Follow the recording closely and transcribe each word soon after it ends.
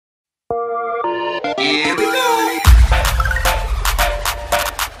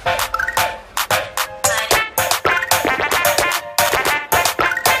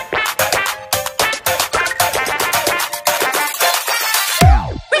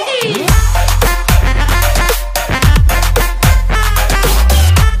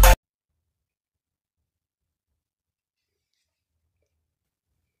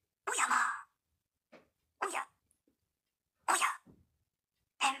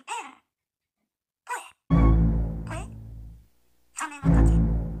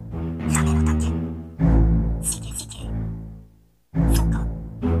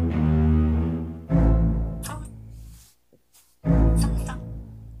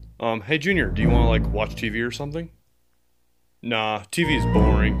Hey Junior, do you want to like watch TV or something? Nah, TV is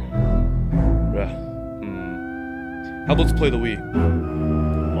boring. How about let's play the Wii?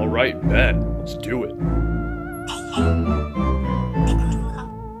 Alright, bet. Let's do it.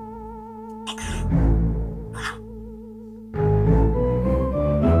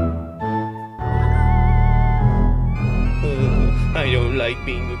 I don't like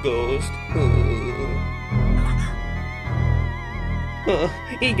being a ghost.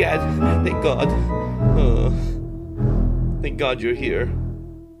 Egad, thank God. Thank God you're here.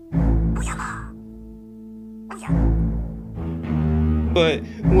 But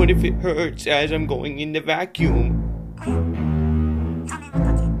what if it hurts as I'm going in the vacuum?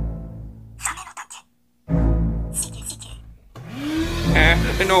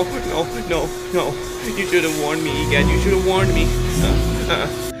 No. You should have warned me, Egad. You should have warned me.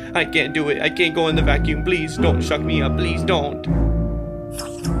 I can't do it. I can't go in the vacuum. Please don't shuck me up. Please don't.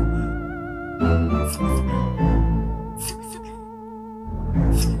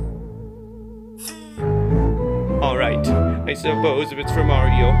 Alright. I suppose if it's for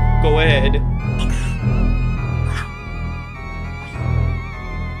Mario, go ahead.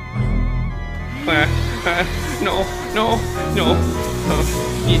 No.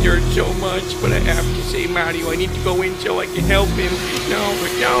 He hurt so much, but I have to say Mario. I need to go in so I can help him. No.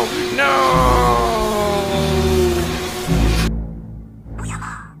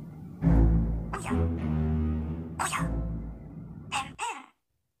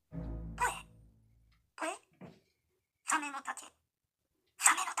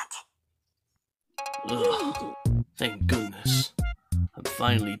 Ugh, thank goodness. I'm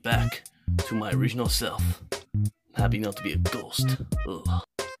finally back to my original self. I'm happy not to be a ghost. Ugh.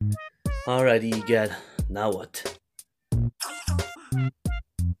 Alright, Egad, now what?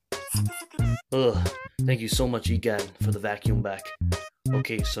 Ugh, thank you so much, Egad, for the vacuum back.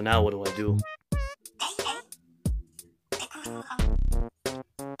 Okay, so now what do I do?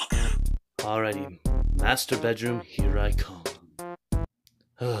 Alrighty, master bedroom, here I come.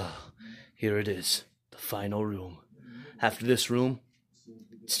 Ugh, here it is, the final room. After this room,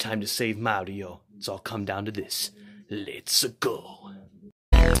 it's time to save Mario. It's all come down to this. Let's go.